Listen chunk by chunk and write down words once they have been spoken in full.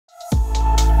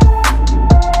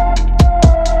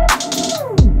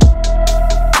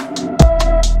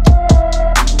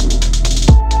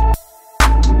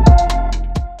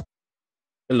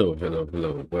Hello.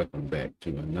 Welcome back to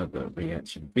another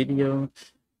reaction video.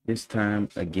 This time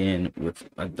again with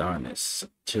Adonis,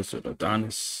 Chiseled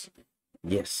Adonis.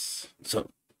 Yes. So,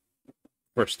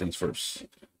 first things first,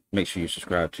 make sure you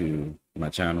subscribe to my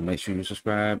channel. Make sure you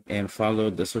subscribe and follow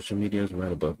the social medias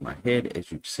right above my head, as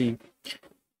you can see.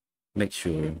 Make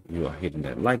sure you are hitting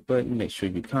that like button. Make sure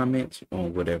you comment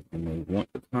on whatever you may want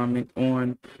to comment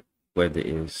on, whether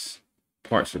it's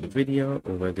parts of the video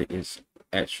or whether it's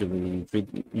actually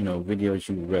videos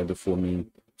you would rather for me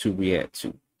to react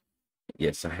to.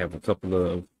 Yes, I have a couple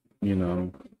of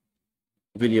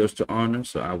videos to honor,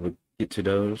 so I will get to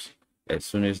those as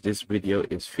soon as this video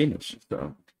is finished.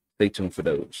 So stay tuned for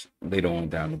those later on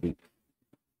down the week.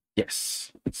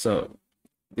 Yes, so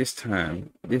this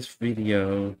time this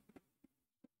video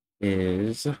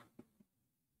is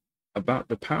about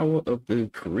the power of the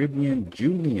Caribbean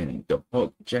Julian, the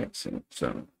Hawk Jackson.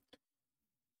 So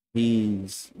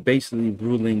he's basically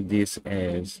ruling this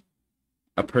as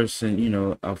a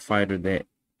person, a fighter that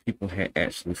people had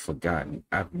actually forgotten.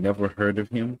 I've never heard of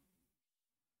him.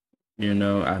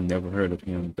 I've never heard of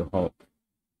him, the Hawk.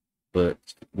 But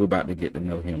we're about to get to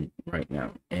know him right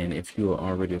now. And if you are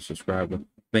already a subscriber,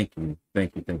 thank you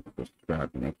for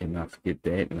subscribing. I cannot forget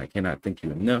that, and I cannot thank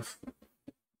you enough.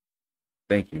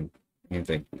 Thank you, and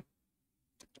thank you.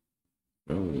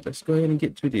 So let's go ahead and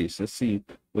get to this. Let's see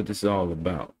what this is all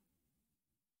about.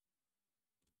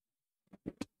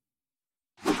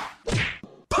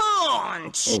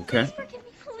 Punch! Okay.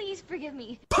 Please forgive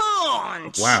me.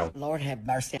 Punch! Wow. Lord have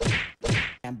mercy.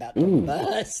 I'm about to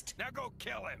bust. Now go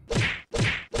kill him.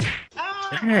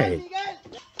 Hey.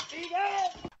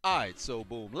 Alright, so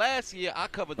boom. Last year, I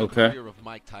covered the career of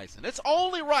Mike Tyson. It's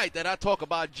only right that I talk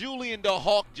about Julian the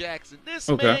Hawk Jackson. This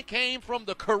man came from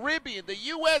the Caribbean, the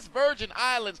U.S. Virgin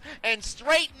Islands, and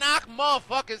straight knock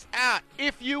motherfuckers out.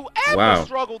 If you ever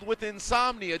struggled with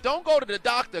insomnia, don't go to the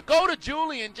doctor. Go to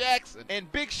Julian Jackson.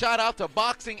 And big shout out to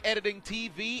Boxing Editing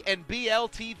TV and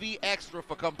BLTV Extra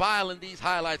for compiling these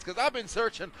highlights, because I've been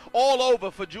searching all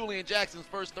over for Julian Jackson's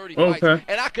first 30 fights,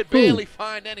 and I could barely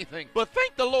find anything. But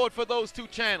thank the Lord for those two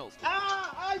channels.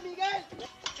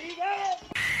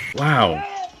 Wow.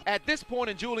 At this point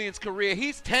in Julian's career,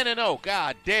 he's 10-0.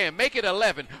 God damn, make it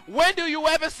 11. When do you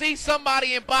ever see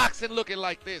somebody in boxing looking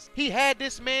like this? He had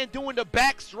this man doing the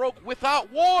backstroke without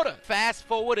water. Fast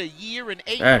forward a year and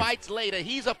 8 fights later,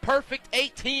 he's a perfect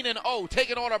 18-0,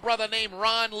 taking on a brother named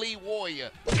Ron Lee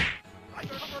Warrior.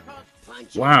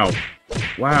 Wow.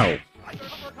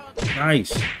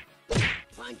 Nice.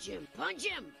 Punch him.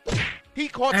 He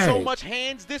caught so much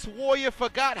hands, this warrior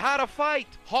forgot how to fight.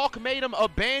 Hawk made him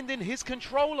abandon his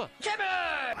controller.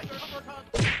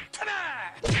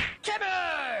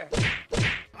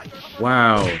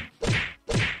 Wow.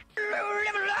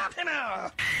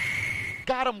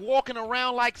 Got him walking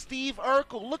around like Steve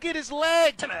Urkel. Look at his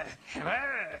leg.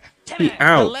 He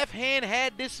out. The left hand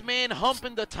had this man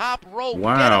humping the top rope.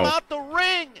 Wow. Get him out the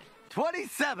ring.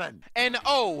 27. And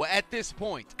oh, at this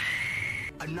point.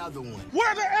 Another one.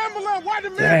 Where the ambulance? Why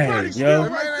the man yo.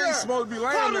 right there? Ain't supposed to be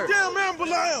laying there. Call the damn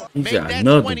ambulance. He's Make that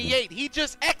 28. He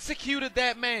just executed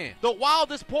that man. The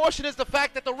wildest portion is the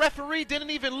fact that the referee didn't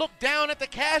even look down at the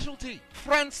casualty.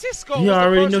 Francisco was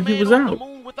already the first knew he man was on out. the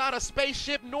moon without a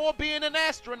spaceship nor being an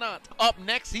astronaut. Up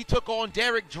next, he took on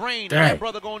Derek Drain. That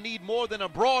brother gonna need more than a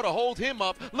bra to hold him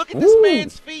up. Look at this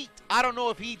man's feet. I don't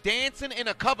know if he dancing in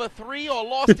a cover 3 or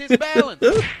lost his balance.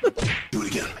 Do it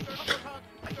again.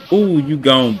 Ooh, you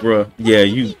gone, bruh. Yeah,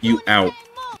 you out.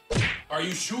 Are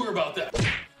you sure about that?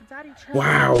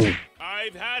 Wow.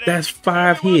 That's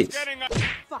 5 hits.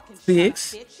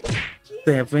 6,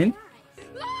 7.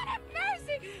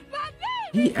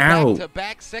 He out.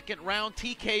 Back-to-back second-round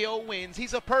TKO wins.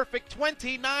 He's a perfect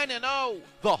 29-0.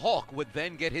 The Hawk would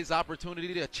then get his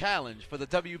opportunity to challenge for the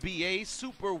WBA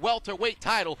super welterweight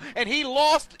title, and he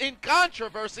lost in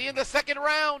controversy in the second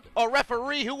round. A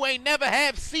referee who ain't never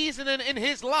had seasoning in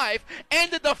his life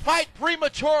ended the fight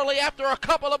prematurely after a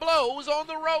couple of blows on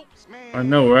the ropes. Man, I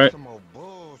know, right? Some old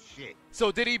bullshit. So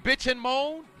did he bitch and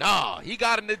moan? Nah, he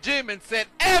got in the gym and said,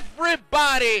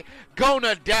 everybody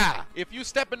gonna die. If you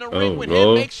step in the ring with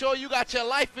him, make sure you got your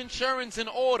life insurance in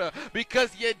order,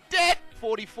 because you're dead.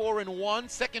 44-1,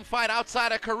 second fight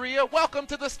outside of Korea. Welcome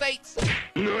to the States.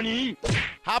 Nani?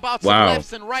 How about some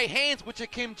lefts and right hands with your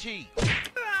kimchi?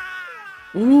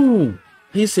 Ooh,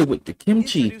 he said with the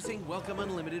kimchi. Introducing Welcome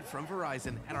Unlimited from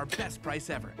Verizon at our best price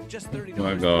ever. Just $30.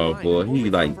 My God, boy, he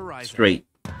like straight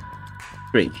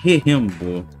hit him,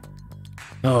 boy.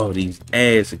 Oh, these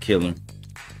ads are killing.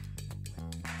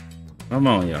 Come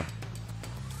on, y'all.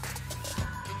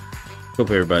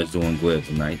 Hope everybody's doing well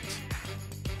tonight.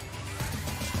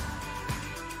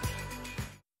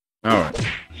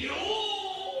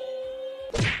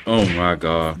 Oh my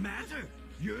God.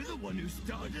 You're the one who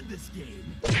started this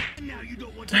game. And now you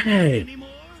don't want to play anymore?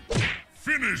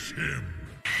 Finish him.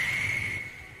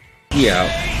 He out.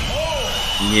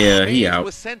 Yeah, he out.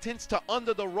 Was sentenced to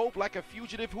under the rope like a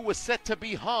fugitive who was set to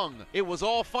be hung. It was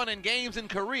all fun and games in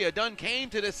Korea. Dunn came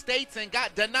to the States and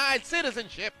got denied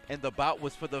citizenship. And the bout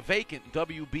was for the vacant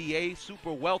WBA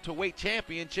Super Welterweight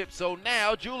Championship. So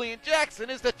now Julian Jackson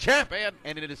is the champion.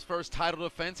 And in his first title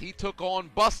defense, he took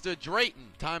on Buster Drayton.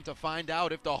 Time to find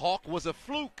out if the Hawk was a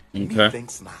fluke. Okay. He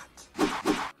thinks not.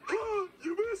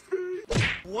 You missed me.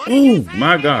 Oh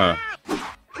my God.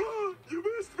 You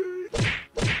missed me.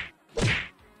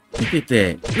 Look at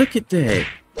that. Look at that.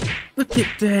 Look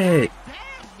at that.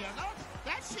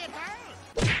 What's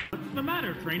the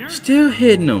matter, trainer? Still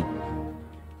hitting him.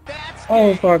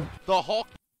 Oh my. The Hawk.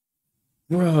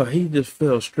 Bro, he just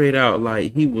fell straight out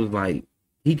like he was like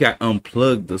he got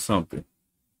unplugged or something.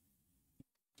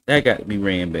 That got to be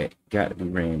ran back. Got to be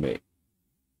ran back.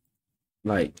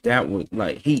 Like that was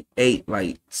like he ate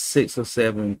like 6 or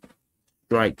 7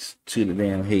 strikes to the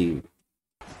damn head.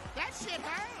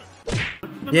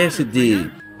 Yes, it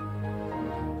did.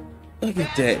 Look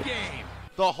at that.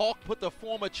 The Hawk put the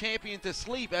former champion to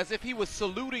sleep as if he was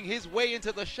saluting his way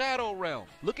into the shadow realm.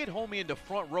 Look at homie in the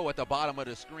front row at the bottom of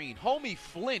the screen. Homie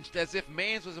flinched as if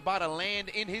Mans was about to land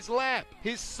in his lap.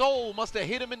 His soul must have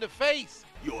hit him in the face.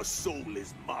 Your soul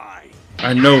is mine.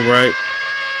 I know, right?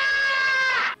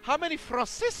 How many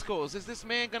Franciscos is this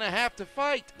man gonna have to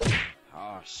fight?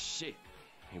 Oh shit.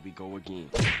 Here we go again.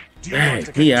 Dang,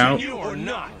 he out. Or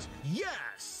not?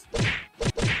 Yes.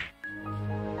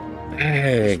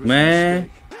 Dang, man.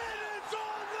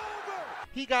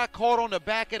 He got caught on the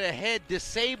back of the head,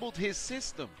 disabled his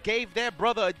system, gave that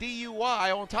brother a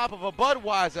DUI on top of a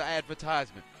Budweiser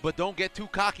advertisement. But don't get too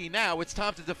cocky now. It's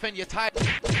time to defend your title.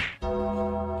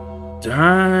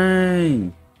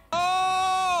 Dang.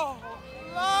 Oh,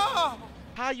 no.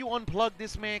 How you unplug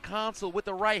this man console with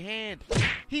the right hand?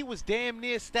 He was damn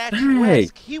near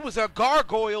statuesque. He was a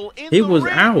gargoyle in the ring. He was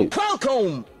out.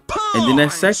 Falcon punch. And then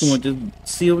that second one just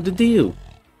sealed the deal.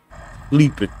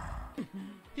 Leaping.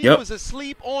 He was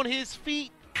asleep on his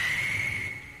feet.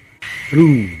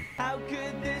 Boom. How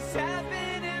could this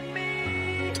happen to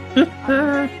me?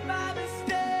 I made my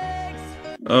mistakes.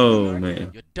 Oh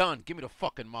man. You're done. Give me the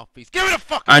fucking mouthpiece. Give me the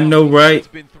fucking I know, mouthpiece. right? It's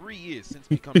been 3 years since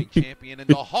becoming champion, and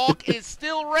the Hawk is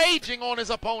still raging on his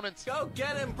opponents. Go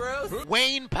get him, bros.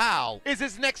 Wayne Powell is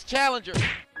his next challenger.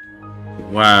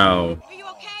 Wow. Are you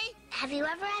okay? Have you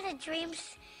ever had a dream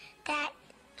that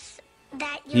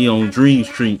He on Dream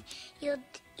Street. You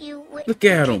Look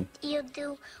at him. You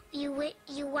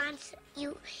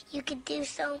could do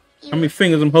so. How many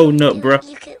fingers I'm holding up, bruh?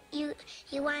 You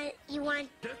want.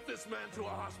 Get this man to a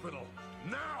hospital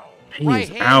now. He Right is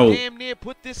hand out. damn near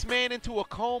put this man into a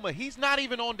coma. He's not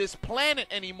even on this planet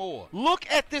anymore. Look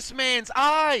at this man's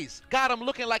eyes. Got him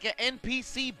looking like an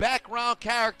NPC background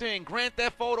character in Grand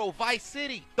Theft Auto Vice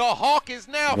City. The Hawk is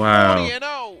now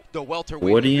 40-0. The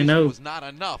welterweight division was not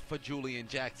enough for Julian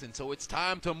Jackson, so it's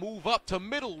time to move up to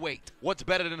middleweight. What's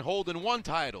better than holding one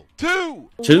title? Two.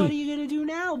 What are you gonna do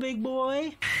now, big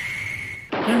boy?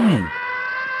 Dang.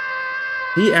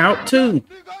 He out too.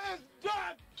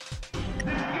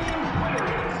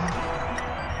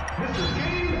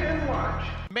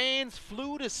 Mans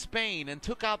flew to Spain and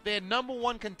took out their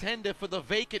 #1 contender for the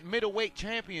vacant middleweight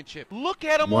championship. Look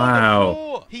at him on the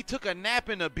floor. He took a nap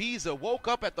in Ibiza, woke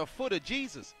up at the foot of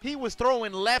Jesus. He was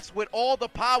throwing lefts with all the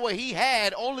power he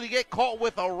had, only to get caught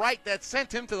with a right that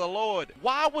sent him to the Lord.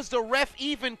 Why was the ref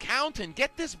even counting?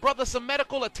 Get this brother some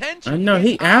medical attention. I know,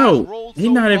 he out. He's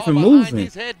not even moving.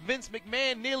 His head, Vince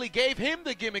McMahon nearly gave him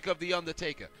the gimmick of The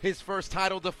Undertaker. His first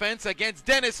title defense against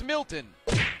Dennis Milton.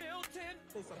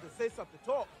 Say something.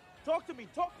 Talk to me.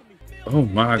 Oh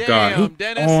my Damn, God. He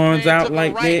Dennis arms man out took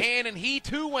like a right that. hand and he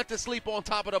too went to sleep on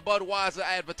top of the Budweiser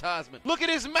advertisement. Look at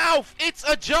his mouth. It's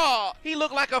ajar. He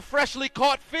looked like a freshly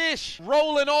caught fish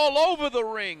rolling all over the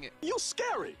ring. You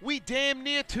scary. We damn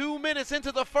near 2 minutes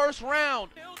into the first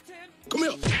round. Come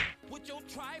here. With your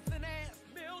trifling ass,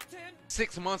 Milton.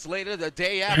 6 months later, the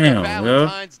day after Damn,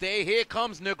 Valentine's Day, here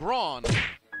comes Negron.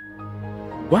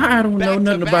 Why I don't know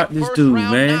nothing about this dude,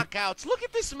 man. Knockouts. Look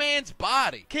at this man's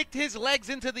body. Kicked his legs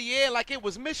into the air like it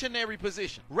was missionary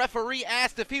position. Referee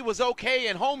asked if he was okay,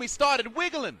 and homie started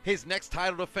wiggling. His next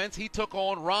title defense, he took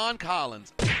on Ron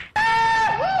Collins.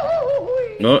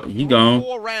 Oh, he gone.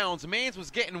 4 rounds. Mans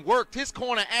was getting worked. His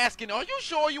corner asking, "Are you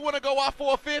sure you want to go out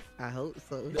for a 5th?" I hope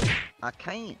so. I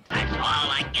can't. That's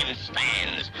all I can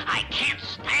stand. I can't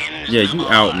stand. Yeah, you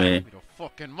out, man.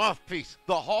 fucking mouthpiece.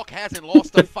 The Hawk hasn't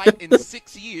lost a fight in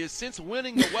 6 years. Since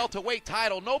winning the welterweight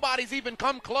title, nobody's even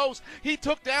come close. He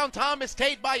took down Thomas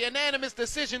Tate by unanimous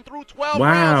decision through 12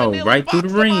 rounds and nearly right through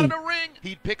boxed the him out ring. of the ring.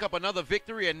 He'd pick up another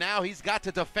victory, and now he's got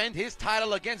to defend his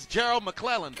title against Gerald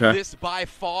McClellan. Okay. This by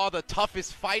far the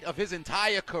toughest fight of his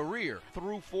entire career.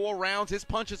 Through 4 rounds, his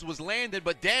punches was landed,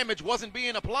 but damage wasn't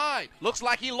being applied. Looks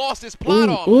like he lost his plot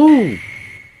armor. Ooh.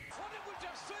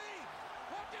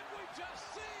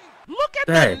 Look at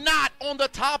Dang. the knot on the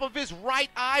top of his right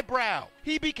eyebrow.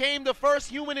 He became the first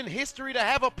human in history to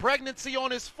have a pregnancy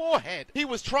on his forehead. He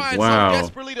was trying so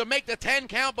desperately to make the 10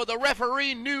 count, but the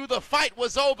referee knew the fight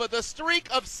was over. The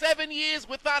streak of 7 years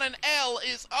without an L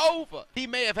is over. He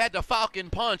may have had the Falcon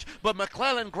Punch, but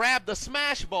McClellan grabbed the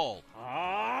smash ball.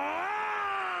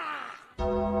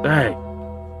 Dang.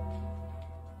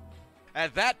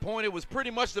 At that point, it was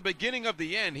pretty much the beginning of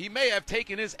the end. He may have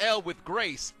taken his L with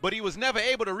grace, but he was never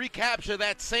able to recapture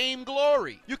that same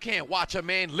glory. You can't watch a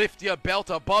man lift your belt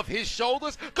above his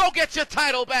shoulders. Go get your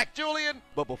title back, Julian.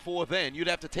 But before then, you'd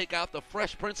have to take out the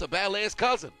Fresh Prince of Bel-Air's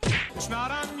cousin. It's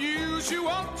not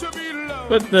unusual to be loved.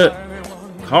 But the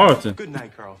Carlton. Good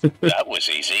night, Carlton. That was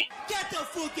easy. Get the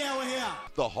fuck out of here.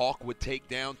 The Hawk would take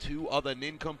down 2 other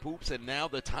nincompoops, and now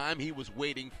the time he was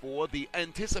waiting for, the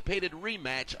anticipated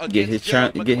rematch against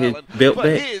Gerald get his McClellan belt for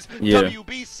back. his Yeah.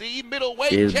 WBC middleweight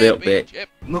Get his belt back. championship.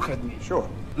 Look at me, sure.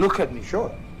 Look at me,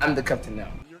 sure. I'm the captain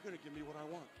now. You're gonna give me what I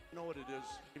want. You know what it is?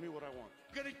 Give me what I want.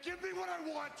 You're gonna give me what I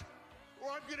want,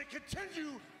 or I'm gonna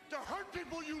continue to hurt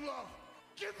people you love.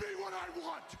 Give me what I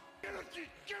want. Give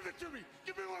it to me.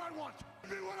 Give me what I want.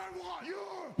 Give me what I want.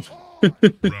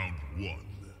 You're Round 1.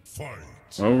 Fight.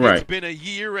 All right. It's been a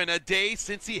year and a day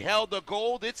since he held the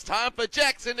gold. It's time for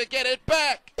Jackson to get it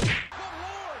back.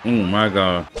 Oh my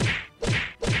God.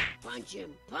 Punch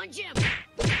him. Punch him.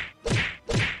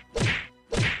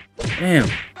 Damn.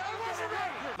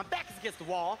 My back is against the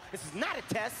wall. This is not a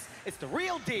test. It's the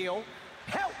real deal.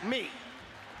 Help me.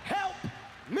 Help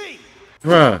me.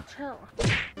 Bruh.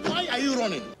 Why are you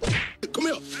running? Come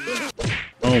here.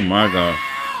 Oh my God.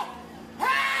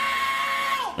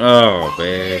 Oh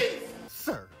man.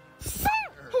 Sir.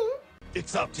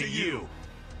 It's up to you.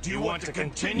 Do you want to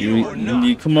continue You or not?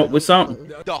 you come up with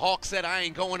something? The Hawk said, I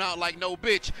ain't going out like no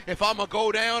bitch. If I'ma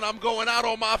go down, I'm going out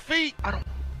on my feet. I don't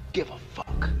give a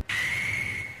fuck.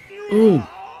 Ooh.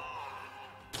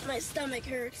 My stomach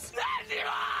hurts.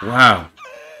 Wow.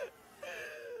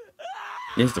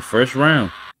 It's the first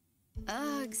round.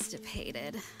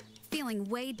 Ugh-stipated. Feeling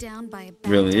weighed down by a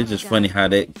Really, it's just funny how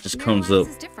that just comes up.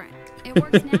 Is different. It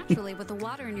works naturally with the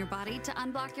water in your body to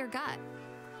unblock your gut.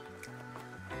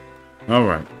 All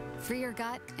right. Free your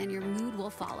gut and your mood will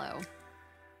follow.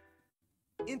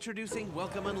 Introducing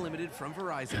Welcome Unlimited from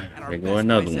Verizon at our There best go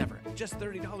another price one. ever. Just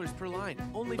 $30 per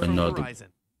line, only from Another. Verizon.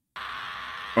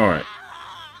 All right.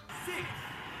 6,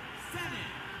 7,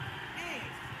 8,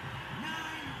 9,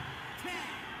 10.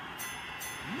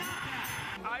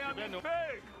 Knockout. I am in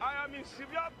pain. I am in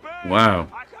severe pain. Wow.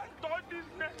 I can't touch this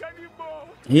neck anymore.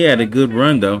 He had a good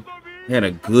run though. He had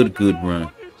a good run.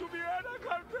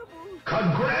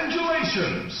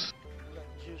 Congratulations!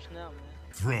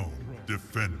 Throne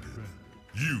defended.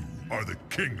 You are the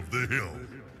king of the hill.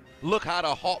 Look how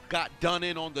the Hawk got done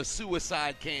in on the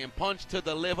suicide cam. Punch to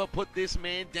the liver, put this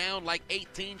man down like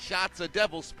 18 shots of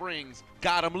Devil Springs.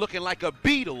 Got him looking like a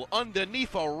beetle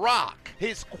underneath a rock.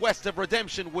 His quest of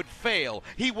redemption would fail.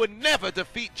 He would never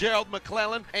defeat Gerald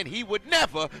McClellan, and he would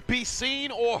never be seen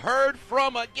or heard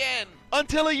from again.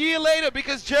 Until a year later,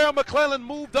 because Gerald McClellan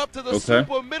moved up to the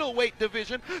super middleweight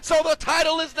division, so the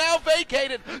title is now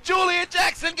vacated. Julian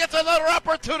Jackson gets another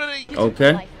opportunity.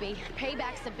 Okay.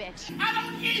 Payback's a bitch. I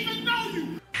don't even know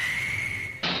you.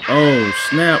 Oh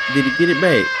snap! Did he get it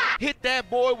back? Hit that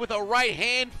boy with a right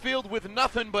hand filled with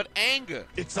nothing but anger.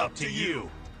 It's up to you.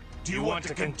 Do you want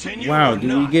to continue Wow. or Did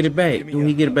not? he get it back? Did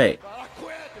he get it back?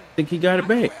 Think he got it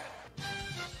back?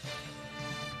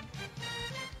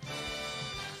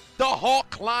 The Hawk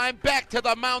climbed back to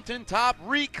the mountaintop,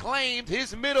 reclaimed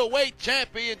his middleweight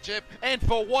championship, and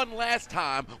for one last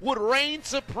time would reign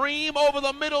supreme over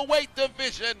the middleweight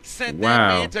division. Sent that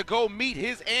man to go meet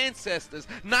his ancestors.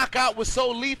 Knockout was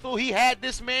so lethal he had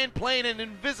this man playing an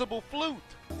invisible flute.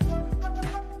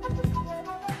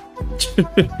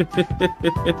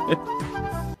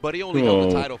 But he only held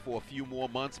the title for a few more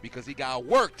months because he got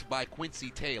worked by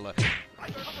Quincy Taylor.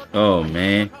 Oh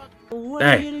man. What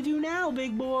are you gonna do now,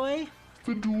 big boy?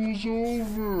 The duel's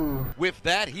over. With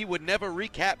that, he would never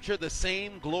recapture the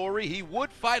same glory. He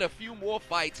would fight a few more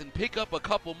fights and pick up a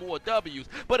couple more W's,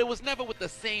 but it was never with the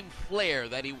same flair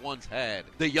that he once had.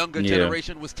 The younger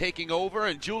generation was taking over,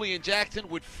 and Julian Jackson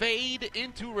would fade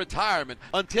into retirement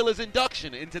until his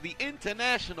induction into the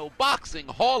International Boxing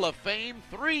Hall of Fame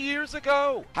 3 years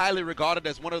ago. Highly regarded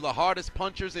as one of the hardest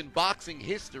punchers in boxing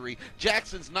history,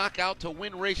 Jackson's knockout to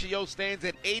win ratio stands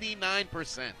at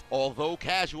 89%. Although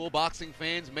casual boxing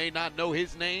fans may not know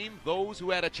his name, those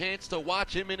who had a chance to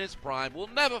watch him in his prime will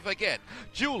never forget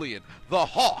Julian the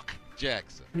Hawk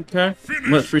Jackson. Okay,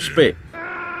 much respect.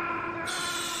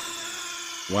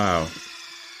 Wow.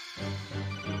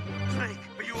 Snake,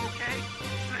 are you okay?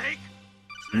 Snake?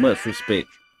 Much respect.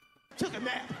 Took a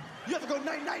nap. You ever go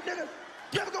night-night, nigga?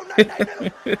 You ever go night-night,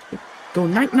 nigga? Go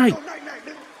night-night.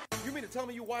 You mean to tell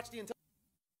me you watched the entire...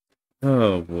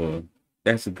 Oh, boy.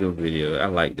 That's a good video. I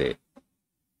like that.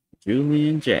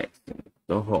 Julian Jackson,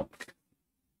 the Hawk.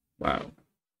 Wow.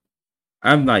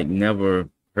 I've like never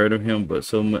heard of him, but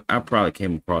so much, I probably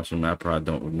came across him. I probably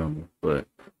don't remember, but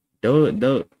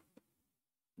those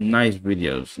nice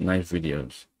videos, nice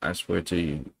videos. I swear to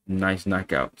you, nice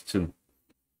knockouts too.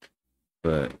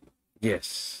 But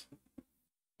yes,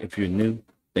 if you're new,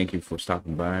 thank you for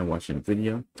stopping by and watching the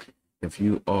video. If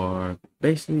you are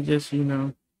basically just, you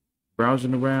know,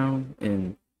 browsing around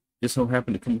and just so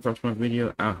happen to come across my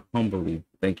video, I humbly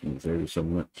thank you very so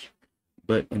much.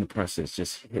 But in the process,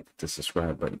 just hit the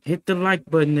subscribe button, hit the like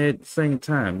button at the same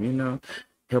time, you know,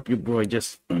 help your boy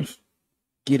just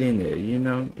get in there, you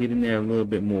know, get in there a little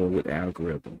bit more with the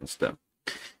algorithm and stuff.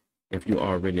 If you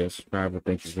are already a subscriber,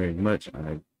 thank you very much.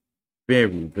 I'm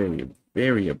very, very,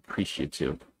 very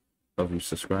appreciative of you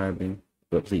subscribing,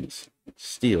 but please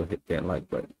still hit that like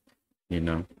button, you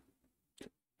know,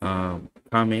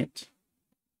 comment,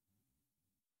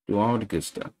 do all the good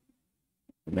stuff.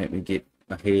 Make me get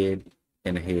ahead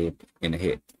and ahead and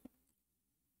ahead.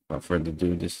 Without further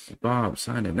ado, this is Bob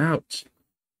signing out.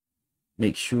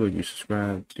 Make sure you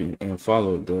subscribe to and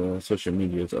follow the social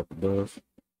medias up above.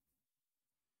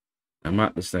 I'm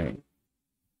out the same.